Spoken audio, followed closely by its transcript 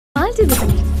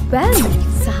විදුලි, වැල්ම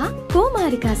සහ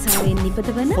කෝමාරිකා සාරයෙන්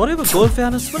නිපදවන Forever Gold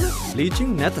Fairness වල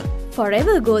bleaching නැත.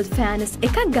 Forever Gold Fairness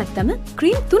එකක් ගත්තම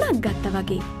ක්‍රීම් 3ක් ගත්තා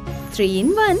වගේ. 3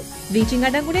 in 1 bleaching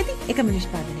අඩංගු නැති එකම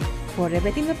නිෂ්පාදනය.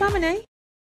 Forever තින්ම පමණයි.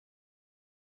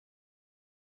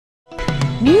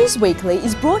 News Weekly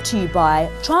is brought to you by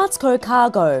Transco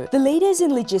Cargo, the leaders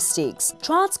in logistics.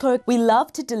 Transco, we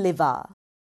love to deliver.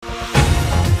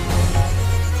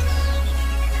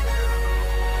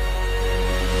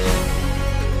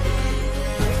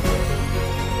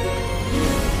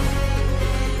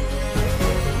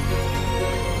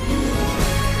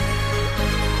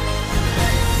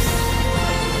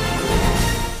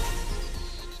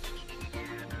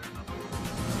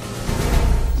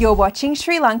 You're watching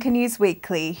Sri Lanka News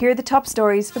Weekly. Here are the top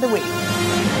stories for the week.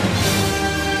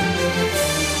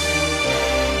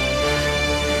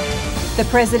 The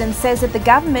President says that the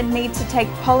government needs to take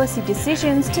policy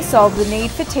decisions to solve the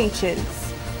need for teachers.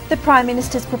 The Prime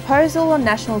Minister's proposal on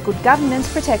national good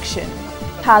governance protection.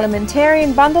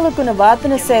 Parliamentarian Bandula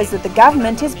Gunawardena says that the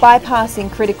government is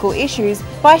bypassing critical issues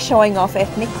by showing off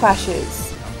ethnic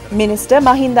clashes. Minister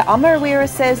Mahinda Amarweera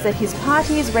says that his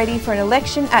party is ready for an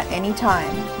election at any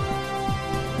time.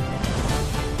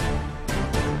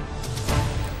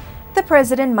 The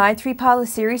President Maithripala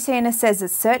Sirisena says that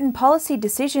certain policy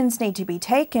decisions need to be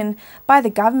taken by the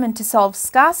government to solve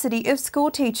scarcity of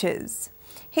school teachers.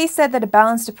 He said that a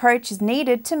balanced approach is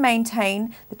needed to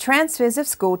maintain the transfers of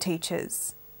school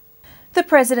teachers. The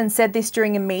President said this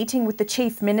during a meeting with the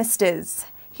Chief Ministers.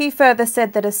 He further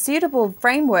said that a suitable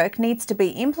framework needs to be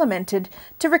implemented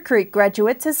to recruit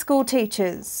graduates as school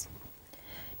teachers.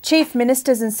 Chief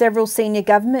Ministers and several senior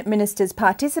government ministers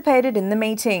participated in the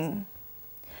meeting.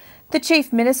 The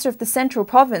Chief Minister of the Central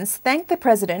Province thanked the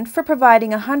President for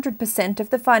providing 100% of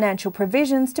the financial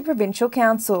provisions to provincial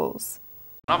councils.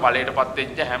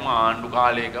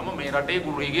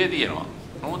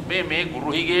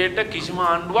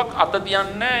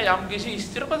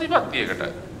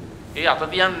 ඒ අත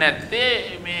තියන්නේ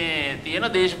නැත්තේ මේ තියෙන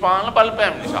දේශපාලන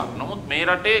බලපෑම් නිසා. නමුත් මේ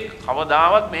රටේ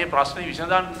කවදාවත් මේ ප්‍රශ්නේ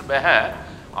විසඳන්න බෑ.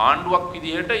 ආණ්ඩුවක්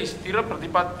විදිහට ස්ථිර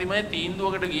ප්‍රතිපත්තිමය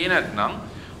තීන්දුවකට ගියේ නැත්නම්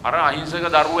අර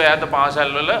අහිංසක දරුවෝ ඈත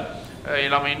පාසල් වල ඒ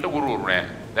ළමයින්ට ගුරුවරු නැහැ.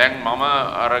 දැන් මම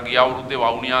අර ගිය අවුරුද්දේ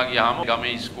වවුනියා ගියාම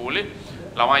ගමේ ඉස්කෝලේ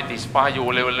ළමයි 35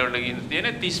 යෝ ලෙවල් වලට ගිහින්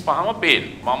තියෙන්නේ 35ම පේල්.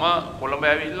 මම කොළඹ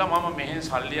ඇවිල්ලා මම මෙහෙන්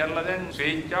සල්ලි අරලා දැන්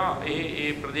ස්වේච්ඡා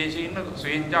ඒ ප්‍රදේශයේ ඉන්න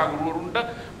ස්වේච්ඡා ගුරුවරුන්ට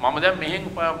මම දැන් මෙහෙන්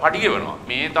පඩි ගෙවනවා.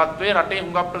 මේ තත්ත්වය රටේ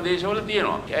හුඟක් ප්‍රදේශවල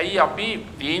තියෙනවා. ඇයි අපි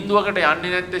තීන්දුවකට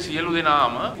යන්නේ නැත්තේ සියලු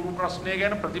දෙනාම ගුරු ප්‍රශ්නය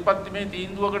ගැන ප්‍රතිපත්තිමය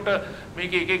තීන්දුවකට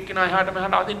මේක එක එක්කිනා එහාට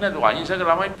මෙහාට අදින්න නැතුව අහිංසක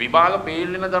ළමයි විභාග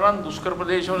පේල් වෙන තරම් දුෂ්කර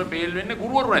ප්‍රදේශවල පේල් වෙන්නේ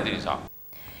ගුරුවරු නැති නිසා.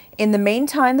 In the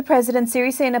meantime, the President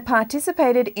Sirisena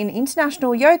participated in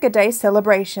International Yoga Day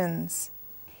celebrations.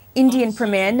 Indian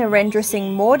Premier Narendra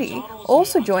Singh Modi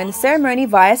also joined the ceremony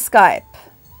via Skype.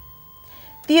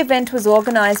 The event was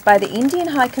organised by the Indian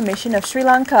High Commission of Sri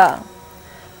Lanka.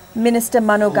 Minister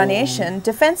Mano Ganeshan,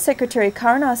 Defence Secretary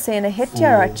Karunasena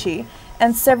Hettiarachchi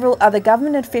and several other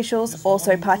government officials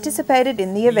also participated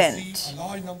in the event.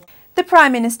 The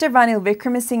Prime Minister Ranil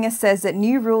Wickremesinghe says that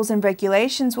new rules and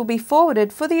regulations will be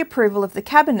forwarded for the approval of the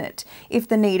Cabinet if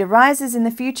the need arises in the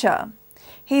future.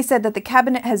 He said that the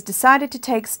Cabinet has decided to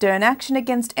take stern action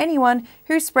against anyone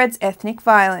who spreads ethnic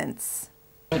violence.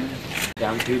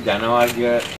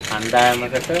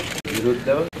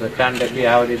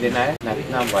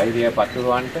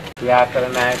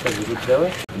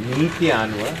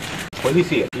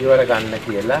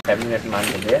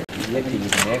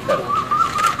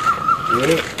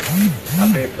 ඒ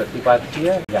අපේ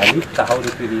ප්‍රතිපත්තිය යලිත්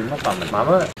තහවුරු කිරීම පමණයි.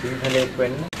 මම සිංහලෙක්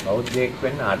වෙන්න, බෞද්ධයෙක්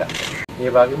වෙන්න ආදම්. ඒ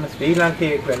වගේම ශ්‍රී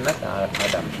ලාංකිකයෙක් වෙන්න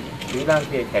ආදම්. ශ්‍රී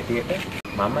ලාංකිකයෙක් හැටියට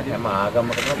මම හැම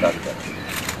ආගමකටම ගරු කරනවා.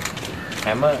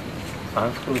 හැම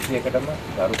සංස්කෘතියකටම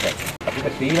ගරු කරනවා.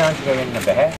 අපිට ශ්‍රී ලාංකික වෙන්න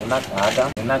බෑ. උනත් ආගම්,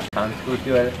 උනත්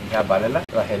සංස්කෘතිය වල බලලා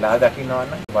ඒවා හෙලා දකින්නවා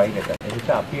නම් වෛර කරනවා. ඒ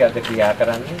නිසා අපි අද ක්‍රියා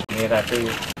කරන්නේ මේ රටේ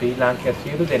ශ්‍රී ලාංකික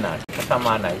සියලු දෙනාට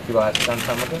සමානයි. ඉතිවාසිකම්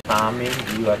සමග සාමයෙන්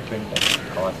ජීවත් වෙන්න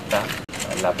අවස්ථා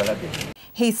ලැබලා දෙනවා.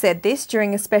 He said this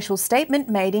during a special statement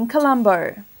made in Colombo.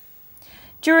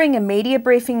 During a media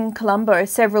briefing in Colombo,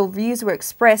 several views were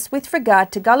expressed with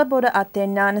regard to Galaboda Atte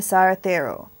Gnanasara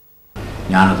Thero.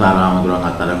 ඥානසාරාමතුරුන්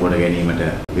අත්අඩංගුවට ගැනීමට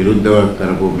විරුද්ධව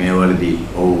කරපු මේවලදී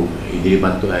ඔව්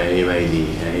ඉදිරිපත් ඒවයිදී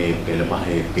ඒ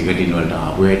පෙළපහේ ටිකටින් වලට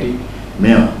ආපු හැටි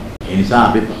මේවා ඒ නිසා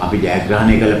අපි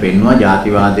ජයග්‍රහණය කළ පෙන්වුවා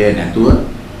ජාතිවාදය නැතුව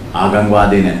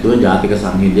ආගම්වාදය නැතුව ජාතික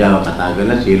සංහිඳියාව කතා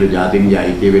කරලා සියලු ජාතීන්ගේ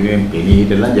අයිතිය වෙනුවෙන් පෙනී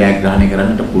හිටලා ජයග්‍රහණය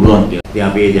කරන්නට පුළුවන් කියලා. ඉතින්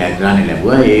අපි ඒ ජයග්‍රහණය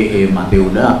ලැබුවා. ඒ මතය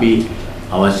උඩ අපි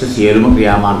අවශ්‍ය සියලුම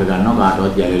ක්‍රියාමාර්ග ගන්නවා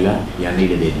කාටවත් යැලෙලා යන්න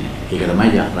ඉඩ දෙන්නේ නැහැ. ඒක තමයි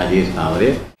රජයේ ස්ථාවරය.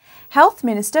 Health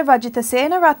Minister Rajitha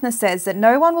Seenaratne says that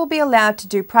no one will be allowed to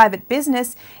do private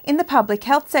business in the public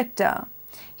health sector.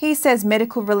 He says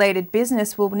medical-related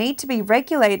business will need to be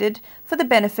regulated for the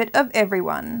benefit of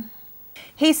everyone.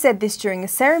 He said this during a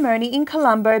ceremony in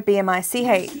Colombo,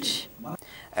 BMICH.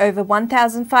 Over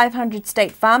 1,500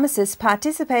 state pharmacists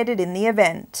participated in the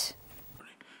event.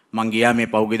 මං ගියා මේ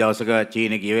පෞගේ දවසක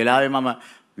චීන ගිය වෙලාවේ මම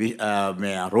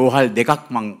මේ රෝහල්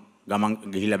දෙකක් මං ගමන්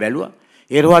ගිහිල්ලා බැලුවා.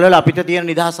 ඒ රෝහල් වල අපිට තියෙන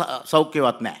නිදහස්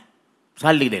සෞඛ්‍යවත් නැහැ.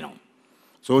 සල්ලි දෙනවා.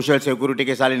 සෝෂල් සිකියුරිටි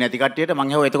එකේ සල්ලි නැති කට්ටියට මං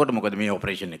හෙව්වා එතකොට මොකද මේ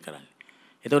ඔපරේෂන් එක කරන්නේ.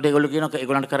 එතකොට ඒගොල්ලෝ කියනවා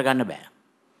ඒගොල්ලන්ට කරගන්න බෑ.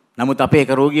 නමුත් අපේ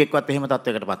එක රෝගියෙක්වත් එහෙම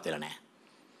තත්යකටපත් වෙලා නැහැ.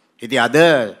 ඉතින් අද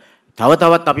තව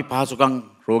තවත් අපි පහසුකම්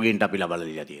රෝගීන්ට අපි ලබා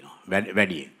දීලා තියෙනවා.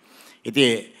 වැඩි.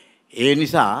 ඉතින් ඒ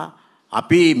නිසා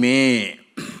අපි මේ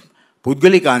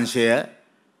පුද්ගලික අංශය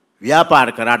ව්‍යාපාර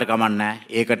කරාට කමන්නේ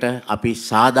ඒකට අපි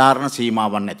සාධාරණ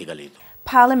සීමාවන් නැති කළ යුතුයි.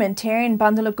 Parliamentarian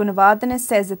Bandula Gunawardena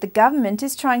says that the government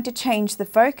is trying to change the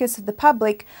focus of the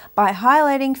public by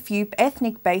highlighting few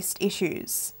ethnic-based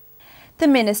issues. The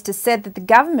minister said that the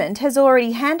government has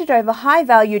already handed over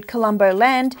high-valued Colombo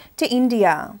land to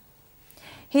India.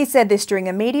 He said this during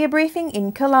a media briefing in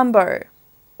Colombo.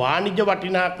 වාණිජ්‍ය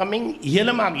වටිනාකමින්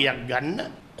ඉහළම අගයක් ගන්න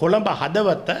කොළඹ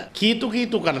හදවත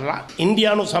කීතු කරලා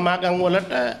ඉන්දියානු සමාගම්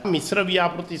වලට මිශ්‍ර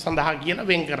ව්‍යාපෘති සඳහා කියලා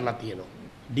වෙන් කරලා තියෙනවා.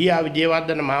 ඩී.ආර්.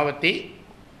 විජේවර්ධන මාවතේ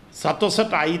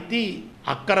සතොසට අයිති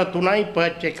අක්කර 3යි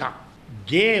පර්ච් එකක්.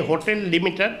 ජේ හොටෙල්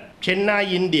ලිමිටඩ්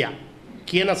චෙන්නයි ඉන්දියා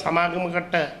කියන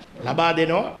සමාගමකට ලබා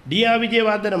දෙනවා. D.R..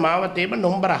 Wijewardena මාවතේම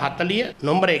number 40,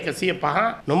 number 105,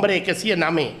 number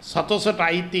 109 සතොසට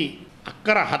අයිති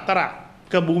අක්කර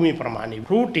 4ක භූමි ප්‍රමාණය.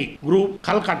 රූටි ගෲප්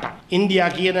කල්කටා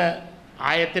ඉන්දියා කියන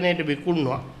ආයතනයට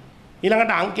විකුණනවා.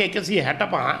 ඊළඟට අංක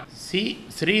 165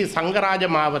 ශ්‍රී සංඝරාජ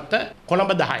මාවත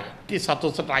කොළඹ 10. ඉති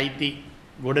සතොසට අයිති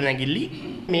ගොඩනැගිලි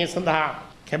මේ සඳහා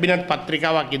කැබිනට්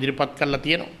පත්‍රිකාවක් ඉදිරිපත් කරලා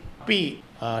තියෙනවා. අපි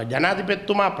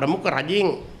ජනාධිපතිතුමා ප්‍රමුඛ රජයෙන්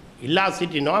ඉල්ලා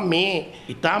සිටිනවා මේ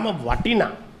ඊටාම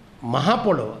වටිනා මහ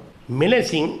පොළොව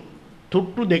මෙලෙසින්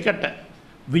තුට්ටු දෙකට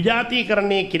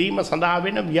විජාතීකරණය කිරීම සඳහා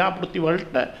වෙන ව්‍යාපෘති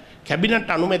වලට කැබිනට්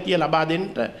අනුමැතිය ලබා දෙන්න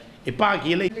එපා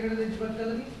කියලා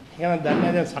එහෙනම්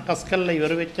දන්නේ දැන් සකස් කරලා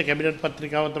ඉවර වෙච්ච කැබිනට්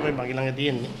පත්‍රිකාව තමයි මගේ ළඟ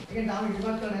තියෙන්නේ. ඒකෙන් තාම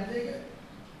ඉදිරිපත් කරලා නැද්ද ඒක?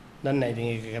 දන්නේ නැහැ. ඉතින්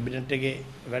ඒක කැබිනට් එකේ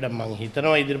වැඩ මං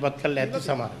හිතනවා ඉදිරිපත් කරලා ඇති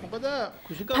සමහර.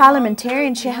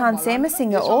 Parliamentarian Shehan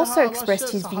Semasinga also expressed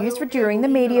his views during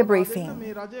the media briefing.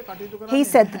 He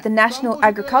said that the national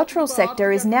agricultural sector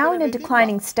is now in a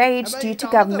declining stage due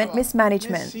to government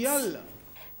mismanagement.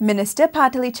 Minister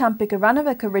Patali Champika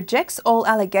Ranavika rejects all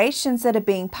allegations that are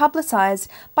being publicised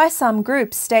by some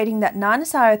groups stating that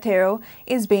Gnanasara Thero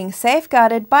is being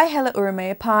safeguarded by Hela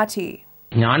Urumaya party.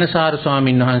 Gnanasara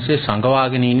ස්වාමීන් වහන්සේ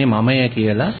සංගවාගෙන ඉන්නේ මමය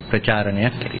කියලා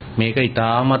ප්‍රචාරණයක් කළේ. මේක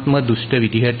ඊටාත්ම දුෂ්ට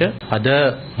විදිහට අද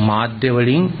මාධ්‍ය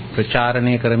වලින්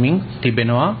ප්‍රචාරණය කරමින්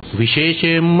තිබෙනවා.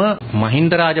 විශේෂයෙන්ම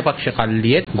මහින්ද රාජපක්ෂ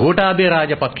කල්ලියේ ගෝඨාභය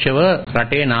රාජපක්ෂව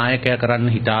රටේ නායකයා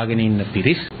කරන්න හිතාගෙන ඉන්න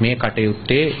පිරිස් මේ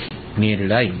කටයුත්තේ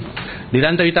නියැලලා ඉන්නවා.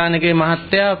 දිලන්ත විතානගේ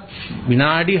මහත්තයා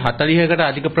විනාඩි 40කට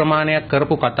අධික ප්‍රමාණයක්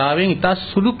කරපු කතාවෙන් ඉතා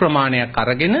සුළු ප්‍රමාණයක්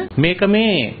අරගෙන මේක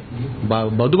මේ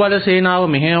බදු බල සේනාව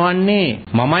මෙහෙවන්නේ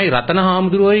මමයි රතන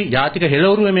හාමුදුරුවෝයි ජාතික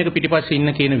හෙළවරුවේ මේක පිටිපස්සේ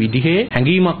ඉන්න කියන විදිහේ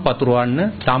හැඟීමක් පතුරවන්න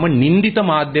තම නින්දිත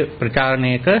මාධ්‍ය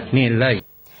ප්‍රචාරණයක නියැලලා.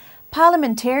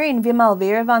 Parliamentarian Vimal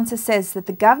Veeravansa says that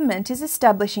the government is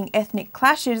establishing ethnic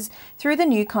clashes through the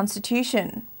new constitution.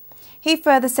 He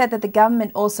further said that the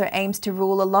government also aims to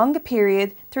rule a longer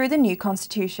period through the new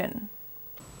constitution.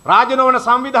 රාජනෝවන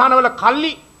සංවිධානවල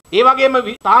කල්ලි ඒ වගේම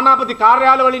තානාපති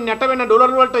කාර්යාල වලින් යට වෙන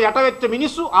dollar වලට යට වෙච්ච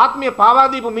මිනිස්සු ආත්මීය පාවා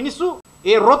දීපු මිනිස්සු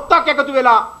ඒ රොත්තක් එකතු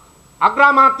වෙලා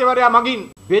අග්‍රාමාත්‍යවරයා මගින්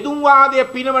බෙදුම් වාදයේ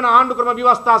පිනවන ආණ්ඩු ක්‍රම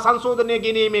ව්‍යවස්ථා සංශෝධනය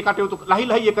ගෙනීමේ කටයුතු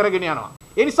ලහිලහිය කරගෙන යනවා.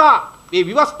 ඒ නිසා මේ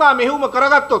ව්‍යවස්ථා මෙහෙයුම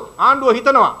කරගත්තොත් ආණ්ඩුව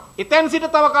හිතනවා එතෙන් සිට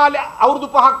තව කාලේ අවුරුදු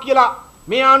 5ක් කියලා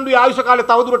මේ ආණ්ඩුවේ ආයුෂ කාලේ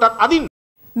තවදුරටත් අදින්න.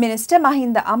 Minister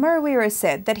Mahinda Amarweera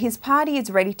said that his party is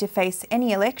ready to face any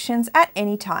elections at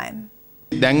any time.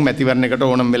 දැන් මැතිවරණයකට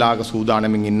ඕනම වෙලාවක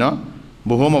සූදානමින් ඉන්නවා.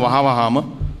 බොහොම වහවහාම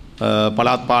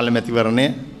පළාත් පාලන මැතිවරණය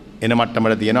එන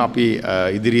මට්ටමට තියෙනවා. අපි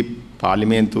ඉදිරි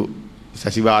පාර්ලිමේන්තු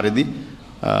සැසිවාරයේදී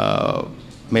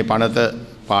මේ පනත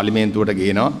පාර්ලිමේන්තුවට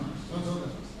ගේනවා.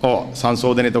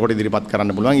 සංශෝධන එතකොට ඉදිරිපත්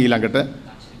කරන්න පුළුවන්. ඊළඟට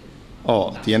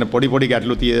තියෙන පොඩි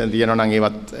ගැටලු තියෙනවා නම්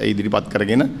ඒවත් ඉදිරිපත්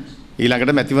කරගෙන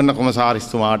ඊළඟට මැතිවරණ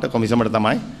කොමසාරිස්තුමාට කොමිසමට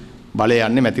තමයි බලය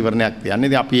යන්නේ මැතිවරණයක් තියන්නේ.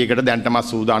 ඉතින් අපි ඒකට දැන්ටම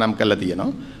සූදානම් කරලා තියෙනවා.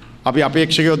 අපි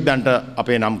අපේක්ෂකයොත් දැන්ට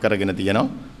අපේ නම් කරගෙන තියෙනවා.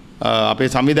 අපේ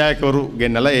සංවිධායකවරු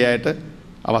ගෙන්නලා ඒ අයට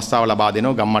අවස්ථාව ලබා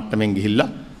දෙනවා ගම්මට්ටමින් ගිහිල්ලා.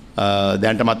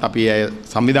 දැන්ටමත් අපි අය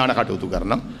සංවිධාන කටයුතු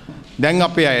කරනවා. දැන්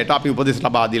අපේ අයට අපි උපදෙස්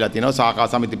ලබා දීලා තියෙනවා සාකා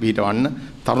සමිති පිහිටවන්න,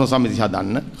 තරුණ සමිති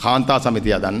හදන්න, කාන්තා සමිති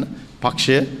හදන්න.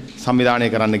 පක්ෂය සංවිධානය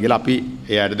කරන්න කියලා අපි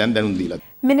එයාට දැන් දැනුම් දීලා.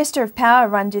 Minister of Power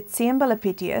Ranjit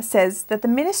Siambalapitiya says that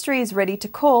the ministry is ready to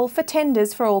call for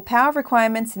tenders for all power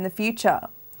requirements in the future.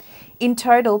 In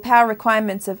total, power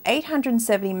requirements of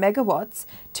 870 megawatts,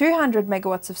 200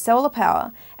 megawatts of solar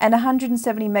power and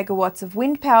 170 megawatts of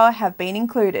wind power have been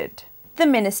included. The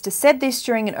minister said this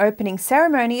during an opening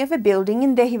ceremony of a building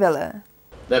in Dehivela.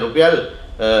 දැන් රුපියල්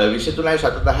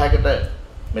 23.71000කට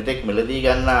මෙතෙක් මිලදී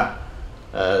ගන්නා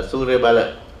සූර්ය බල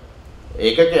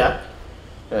ඒකකයක්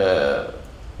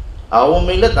අවම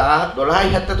මිල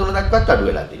 12.73 දක්වත් අඩු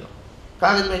වෙලා තියෙනවා.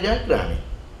 කාගෙද මේ ජයග්‍රහණය?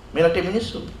 මේ රටේ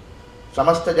මිනිස්සු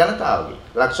समस्त जनतावගේ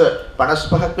ලක්ෂ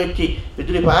 55ක් වෙච්චි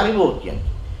විදුලි පාරිභෝගිකයන්.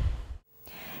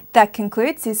 That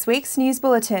concludes this week's news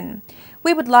bulletin.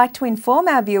 We would like to inform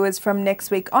our viewers from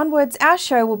next week onwards our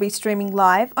show will be streaming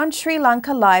live on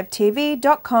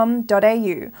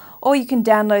srilankalivetv.com.au or you can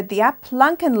download the app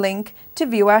Lankan Link to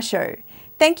view our show.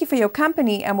 Thank you for your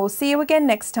company and we'll see you again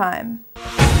next time.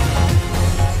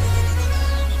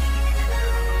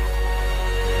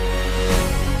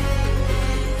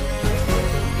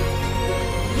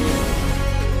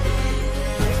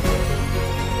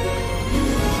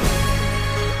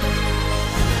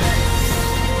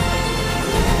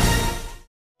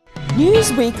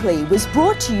 News Weekly was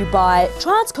brought to you by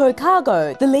Transco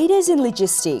Cargo, the leaders in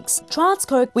logistics.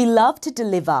 Transco, we love to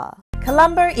deliver.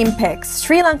 Colombo Impex,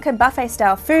 Sri Lankan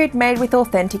buffet-style food made with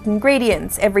authentic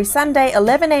ingredients. Every Sunday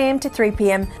 11 a.m. to 3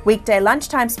 p.m. Weekday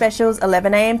lunchtime specials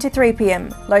 11 a.m. to 3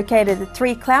 p.m. Located at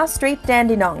 3 Clough Street,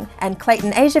 Dandenong and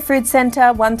Clayton Asia Food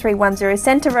Centre, 1310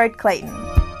 Centre Road, Clayton.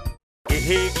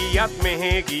 එහෙ ගියත්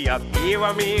මෙහෙ ගියත් ඒව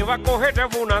මේව කොහෙට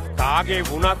වුණත් කාගේ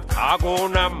වුණත් කාගෝ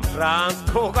නම්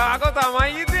ට්‍රාන්ස්කෝ කාගෝ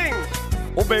තමයි ඉතින්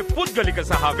ඔබේ පුද්ගලික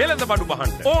සහ වෙළඳ බඩු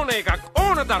බහන්න ඕන එකක්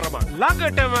ඕන තරමක්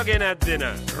ළඟටම ගෙනත් දෙන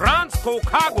ට්‍රාන්ස්කෝ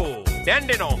කාගෝ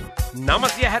ඩැන්ඩෙනොන්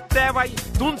 970යි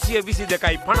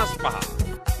 322යි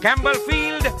 55 කැම්බල්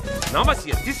ෆීල්ඩ්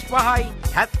 935යි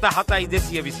 77යි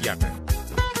 228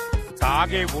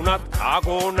 කාගේ වුණත්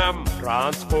කාගෝ නම්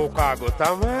ට්‍රාන්ස්කෝ කාගෝ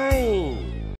තමයි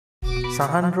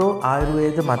සහන්රෝ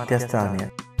ආයුර්වේද මධ්‍යස්ථානය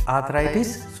ආතරයිටිස්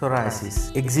සොරයිසිස්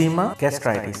එක්සීමා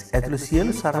ගැස්ට්‍රයිටිස් ඇතුළු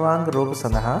සියලු සර්වාංග රෝග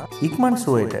සඳහා ඉක්මන්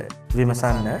සුවයට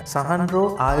විමසන්න සහන්රෝ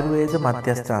ආයුර්වේද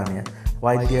මධ්‍යස්ථානය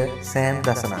වෛද්‍ය Sam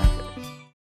Dasanayake.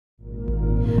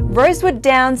 Rosewood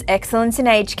Downs Excellence in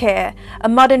Aged Care,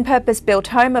 a modern purpose-built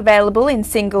home available in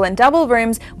single and double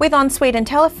rooms with ensuite and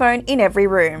telephone in every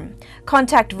room.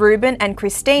 Contact Ruben and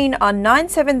Christine on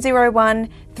 9701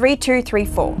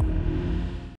 3234.